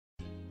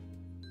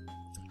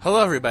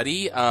Hello,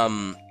 everybody.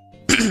 Whoa,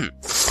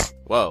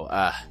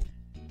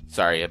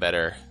 sorry, I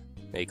better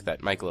make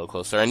that mic a little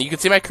closer. And you can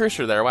see my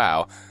cursor there,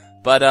 wow.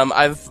 But,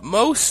 I've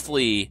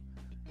mostly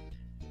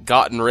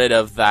gotten rid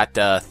of that,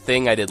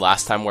 thing I did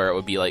last time where it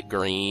would be, like,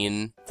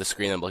 green. The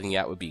screen I'm looking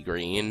at would be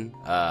green,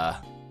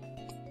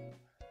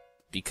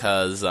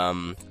 because,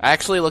 I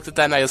actually looked at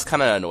that and I was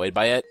kinda annoyed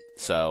by it,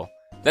 so.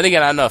 Then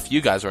again, I don't know if you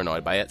guys were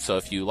annoyed by it, so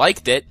if you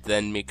liked it,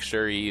 then make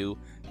sure you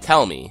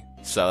tell me,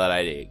 so that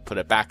I put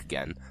it back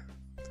again.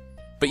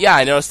 But yeah,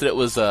 I noticed that it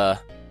was,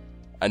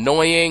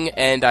 annoying,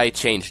 and I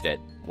changed it.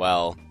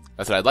 Well,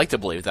 that's what I'd like to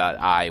believe, that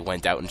I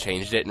went out and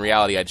changed it. In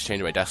reality, I just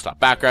changed my desktop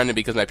background, and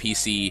because my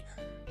PC,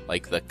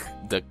 like,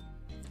 the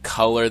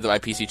color that my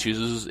PC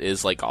chooses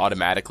is, like,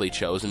 automatically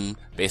chosen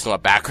based on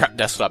what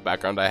desktop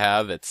background I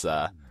have, it's,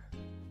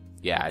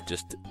 yeah, it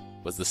just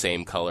was the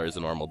same color as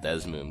a normal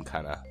Desmoom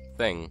kind of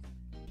thing.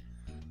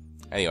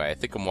 Anyway, I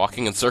think I'm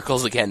walking in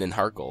circles again in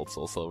Heart Gold,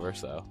 Soul Silver,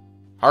 so.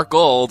 Heart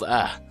Gold!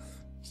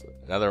 So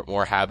another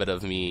more habit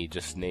of me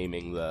just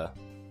naming the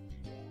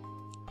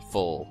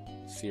full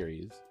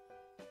series.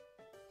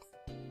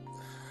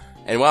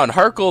 And wow, in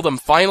Heart Gold, I'm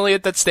finally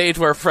at that stage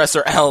where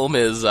Professor Elm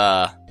is,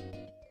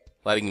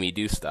 letting me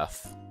do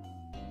stuff.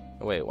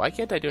 Oh, wait, why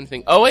can't I do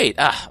anything? Oh, wait!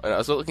 I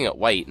was looking at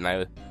white, and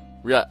I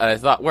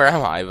thought, where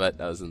am I? But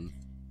I was in...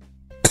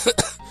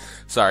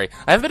 Sorry.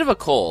 I have a bit of a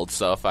cold,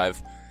 so if I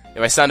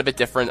sound a bit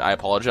different, I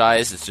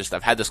apologize. It's just,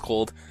 I've had this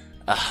cold.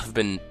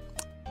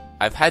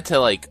 I've had to,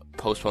 like,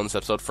 postpone this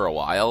episode for a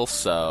while,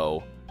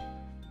 so,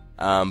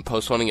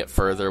 postponing it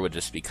further would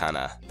just be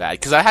kinda bad.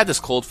 Because I had this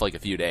cold for, like, a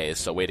few days,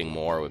 so waiting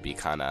more would be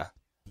kinda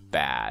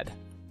bad.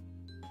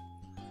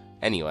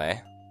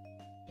 Anyway.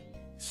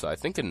 So I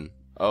think I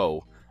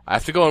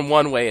have to go in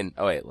one way and,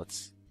 oh wait,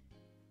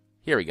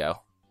 here we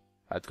go.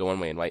 I have to go one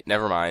way in white.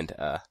 Never mind.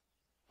 Oh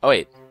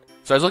wait.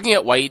 So I was looking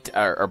at white,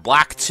 or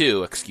black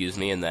 2, excuse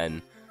me, and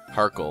then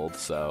Heart Gold,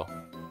 so.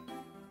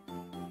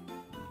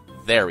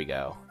 There we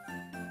go.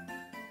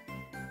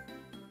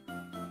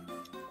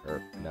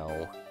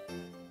 No.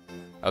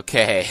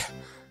 Okay.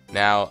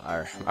 Now,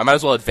 I might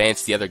as well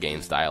advance the other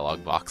game's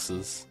dialogue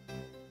boxes.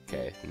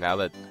 Okay, now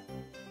that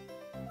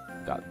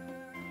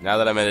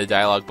I'm in a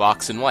dialogue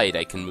box in white,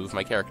 I can move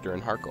my character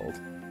in Heart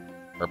Gold.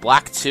 Or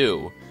black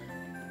 2.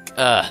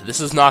 This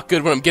is not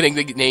good when I'm getting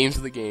the names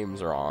of the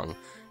games wrong.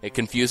 It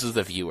confuses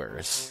the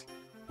viewers.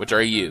 Which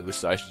are you,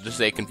 so I should just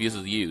say it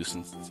confuses you,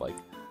 since it's like,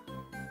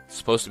 it's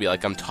supposed to be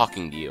like I'm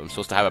talking to you. I'm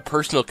supposed to have a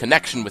personal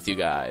connection with you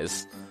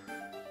guys.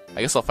 I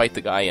guess I'll fight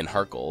the guy in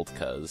Heart Gold,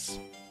 cause...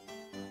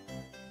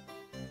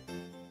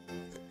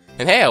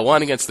 And hey, I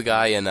won against the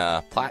guy in,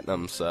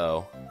 Platinum,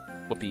 so...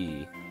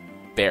 Whoopee.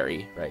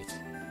 Barry, right.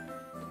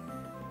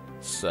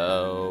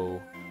 So...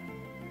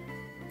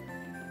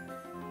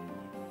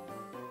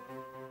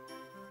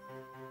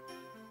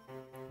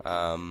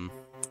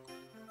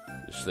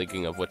 Just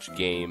thinking of which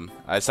game.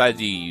 I decided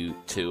to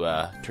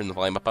turn the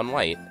volume up on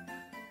white.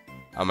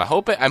 I'm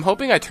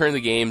hoping I turn the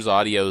game's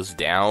audios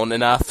down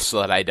enough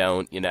so that I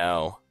don't,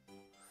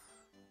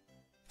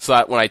 so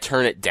that when I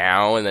turn it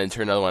down and then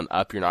turn another one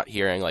up, you're not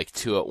hearing, like,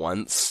 2 at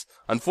once.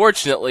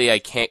 Unfortunately, I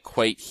can't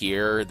quite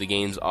hear the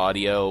game's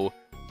audio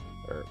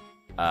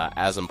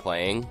as I'm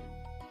playing.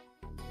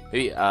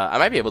 Maybe, I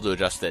might be able to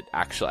adjust it,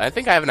 actually. I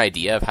think I have an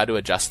idea of how to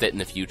adjust it in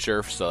the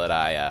future so that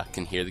I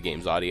can hear the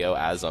game's audio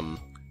as I'm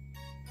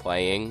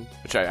playing.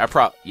 Which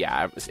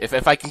yeah,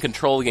 if I can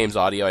control the game's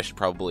audio, I should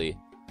probably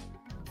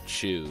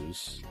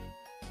choose.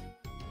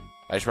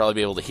 I should probably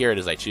be able to hear it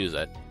as I choose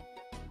it.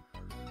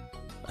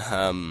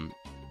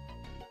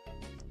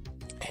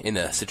 In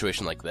a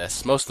situation like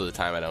this, most of the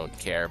time I don't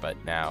care, but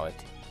now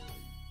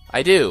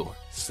I do.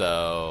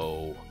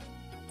 So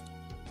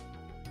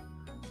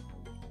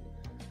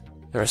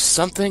there was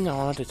something I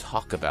wanted to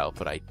talk about,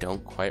 but I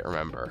don't quite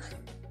remember.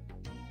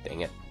 Dang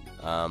it.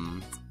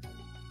 So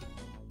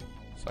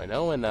I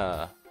know in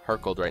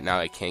Heart Gold right now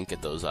I can't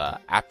get those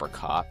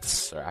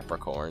apricots or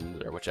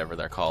apricorns or whichever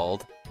they're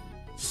called.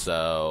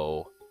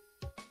 So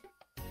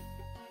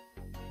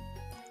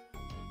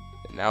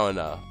now in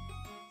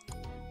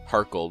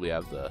Heart Gold we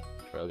have the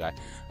trail guy.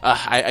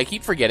 I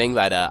keep forgetting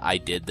that I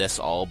did this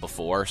all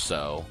before,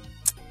 so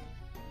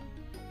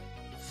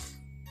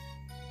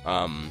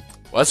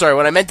well, sorry,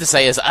 what I meant to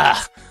say is I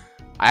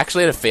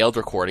actually had a failed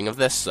recording of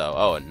this,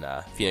 so in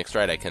Phoenix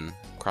Wright I can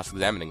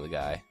cross-examining the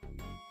guy.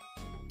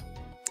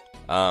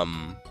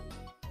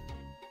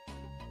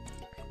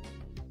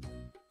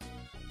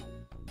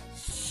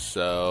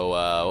 So,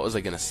 what was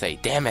I gonna say?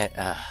 Damn it!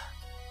 Alright,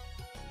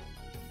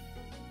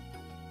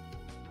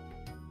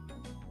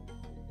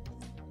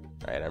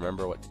 I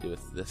remember what to do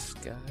with this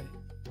guy.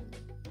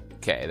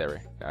 Okay,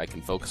 now I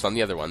can focus on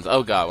the other ones.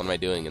 Oh god, what am I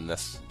doing in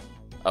this?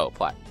 Oh,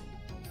 platinum.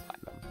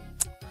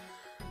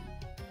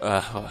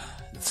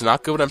 It's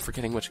not good when I'm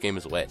forgetting which game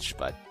is which,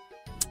 but...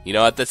 You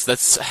know what,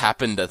 that's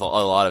happened a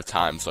lot of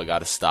times, so I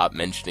gotta stop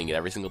mentioning it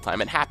every single time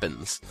it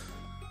happens.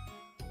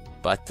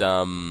 But,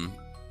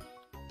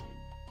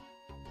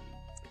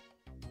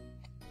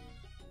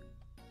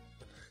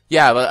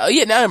 Yeah, but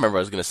yeah, now I remember what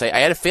I was gonna say. I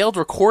had a failed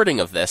recording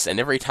of this, and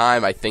every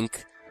time I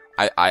think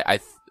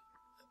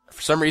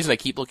for some reason I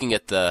keep looking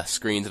at the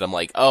screens and I'm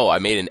like, oh, I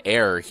made an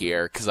error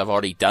here because I've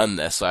already done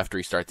this, so I have to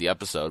restart the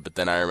episode. But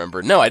then I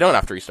remember, no, I don't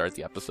have to restart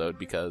the episode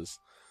because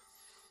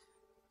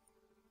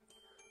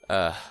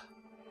wow,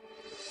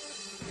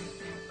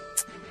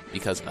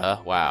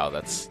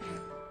 that's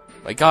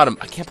my God,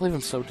 I can't believe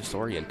I'm so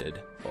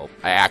disoriented. Well,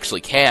 I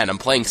actually can. I'm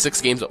playing 6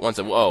 games at once,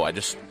 and whoa,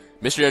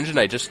 Mystery Dungeon,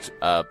 I just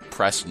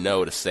pressed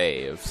no to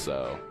save,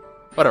 so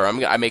whatever.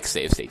 I make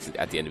save states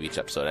at the end of each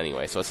episode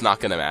anyway, so it's not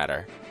gonna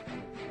matter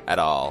at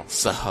all.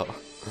 So,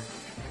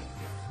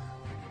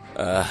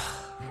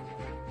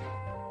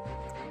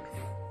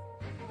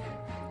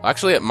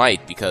 actually, it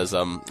might because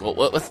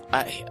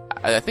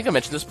I think I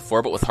mentioned this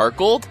before, but with Heart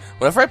Gold,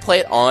 whenever I play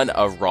it on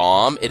a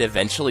ROM, it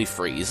eventually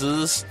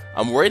freezes.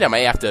 I'm worried I might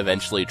have to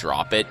eventually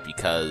drop it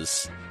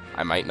because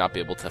I might not be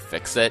able to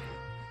fix it.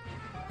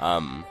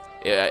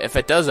 If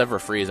it does ever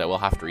freeze, I will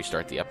have to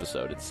restart the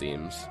episode, it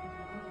seems.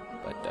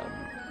 But, to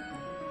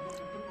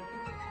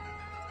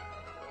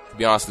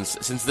be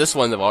honest, since this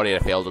one I've already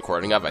had a failed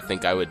recording of, I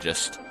think I would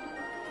just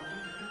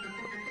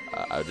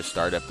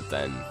start it, but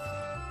then...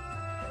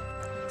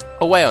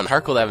 Oh, wait, on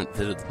Heart Gold I haven't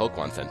visited the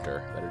Pokemon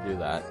Center. Better do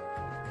that.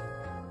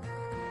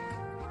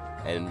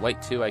 And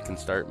White 2, I can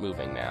start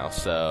moving now,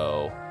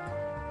 so...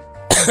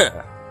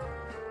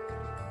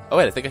 Oh,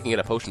 wait, I think I can get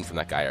a potion from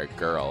that guy, or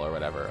girl, or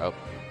whatever. Oh.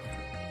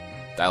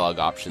 Dialogue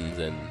options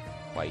in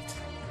White.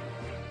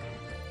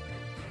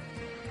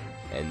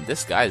 And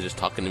this guy is just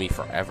talking to me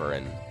forever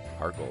in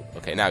Heart Gold.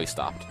 Okay, now he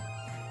stopped.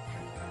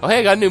 Oh, hey,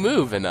 I got a new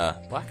move in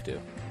Black 2.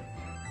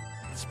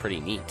 It's pretty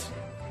neat.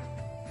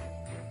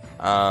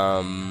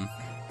 By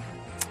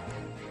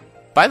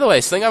the way,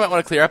 something I might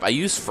want to clear up, I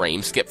use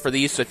frame skip for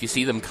these, so if you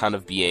see them kind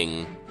of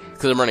being...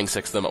 Because I'm running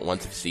 6 of them at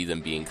once, if you see them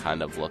being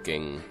kind of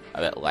looking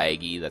a bit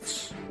laggy,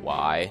 that's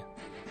why.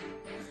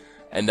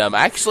 And,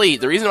 actually,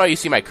 the reason why you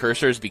see my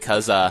cursor is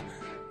because, oh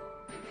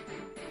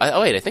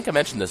wait, I think I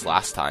mentioned this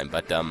last time,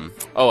 but,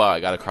 oh, I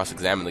gotta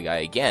cross-examine the guy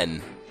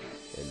again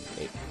in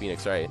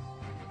Phoenix, right?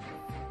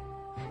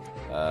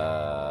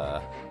 I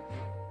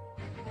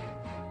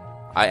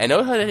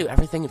know how to do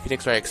everything in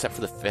Phoenix Wright except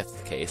for the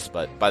 5th case,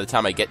 but by the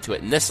time I get to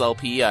it in this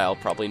LP, I'll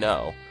probably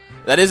know.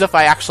 That is if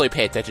I actually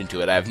pay attention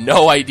to it. I have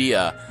no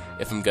idea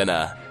if I'm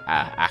gonna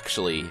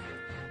actually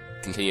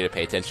continue to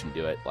pay attention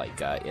to it,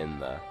 like, in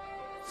the...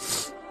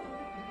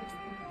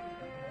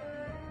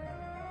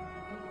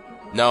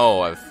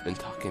 No, I've been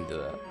talking to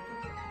the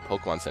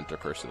Pokemon Center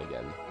person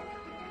again.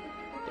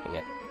 Dang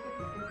it.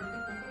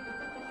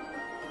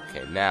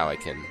 Okay, now I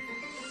can...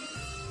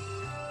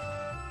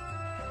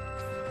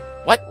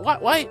 What?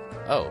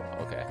 Oh,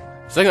 okay.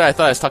 Second, I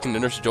thought I was talking to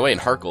Nurse Joy and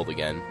Heart Gold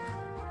again.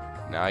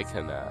 Now I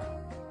can,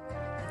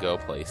 go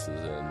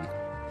places in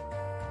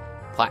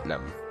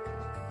Platinum.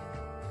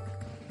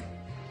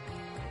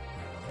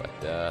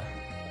 But,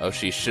 oh,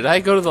 should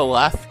I go to the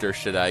left or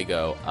should I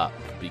go up?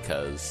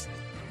 Because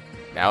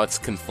now it's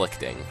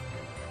conflicting.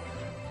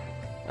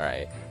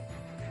 Alright.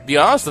 To be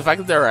honest, the fact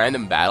that there are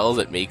random battles,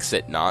 it makes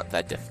it not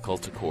that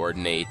difficult to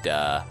coordinate,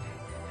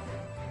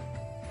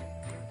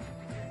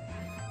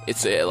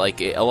 It's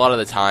like a lot of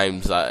the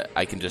times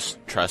I can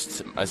just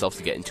trust myself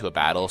to get into a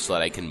battle so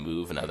that I can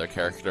move another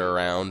character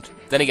around.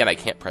 Then again, I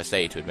can't press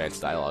A to advance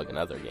dialogue in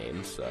other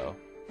games, so...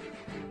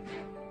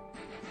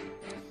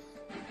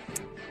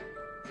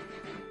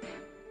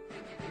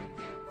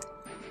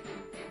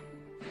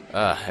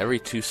 Every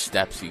 2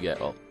 steps you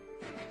get... Well,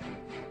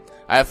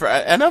 I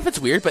don't know if it's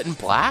weird, but in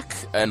Black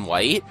and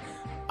White,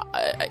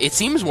 it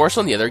seems worse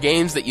on the other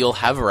games that you'll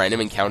have a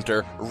random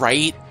encounter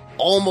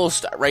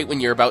almost right when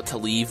you're about to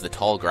leave the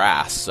tall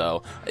grass,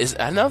 so I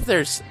don't know if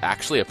there's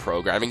actually a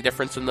programming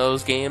difference in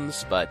those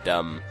games, but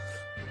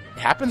it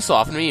happens so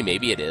often to me,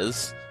 maybe it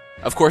is.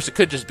 Of course, it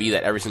could just be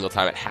that every single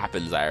time it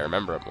happens, I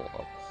remember it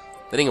more.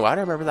 Thinking, why do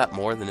I remember that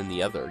more than in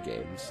the other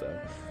games? So,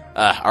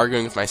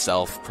 arguing with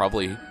myself,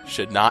 probably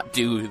should not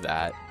do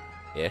that,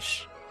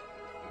 ish.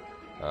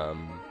 Oh,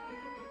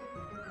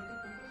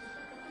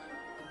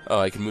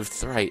 I can move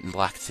to the right in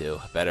Black 2.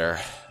 Better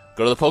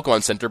go to the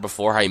Pokemon Center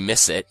before I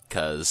miss it,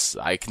 because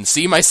I can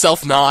see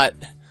myself not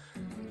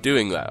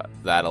doing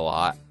that a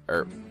lot,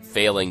 or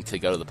failing to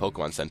go to the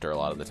Pokemon Center a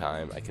lot of the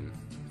time. I can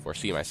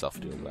foresee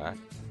myself doing that.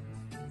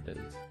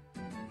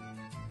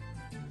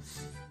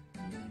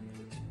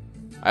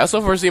 I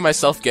also foresee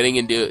myself getting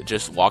into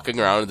just walking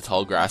around in the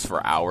tall grass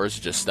for hours,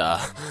 just,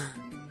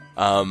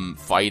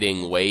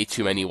 fighting way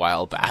too many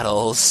wild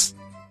battles.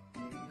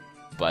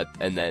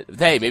 And then,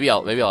 hey, maybe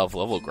I'll have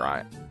level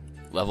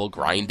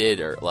grinded,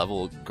 or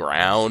level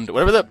ground,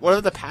 whatever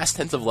the past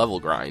tense of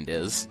level grind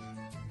is.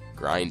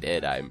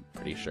 Grinded, I'm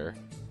pretty sure.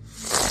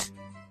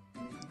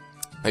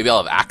 Maybe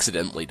I'll have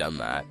accidentally done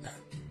that.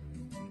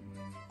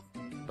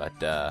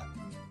 But,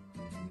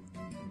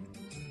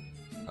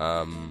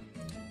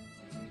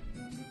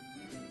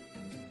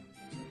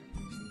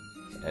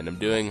 and I'm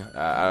doing,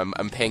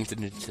 I'm paying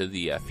attention to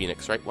the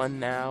Phoenix Wright one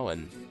now,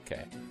 and,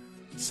 okay.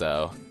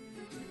 So,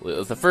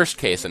 the first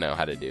case I know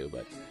how to do,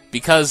 but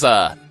because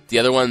the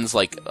other ones,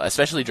 like,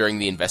 especially during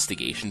the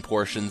investigation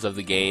portions of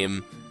the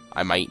game,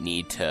 I might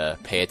need to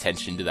pay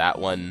attention to that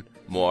one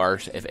more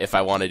if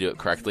I want to do it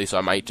correctly. So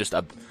I might just,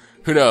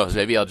 who knows,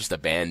 maybe I'll just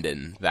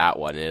abandon that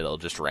one and it'll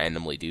just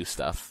randomly do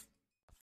stuff.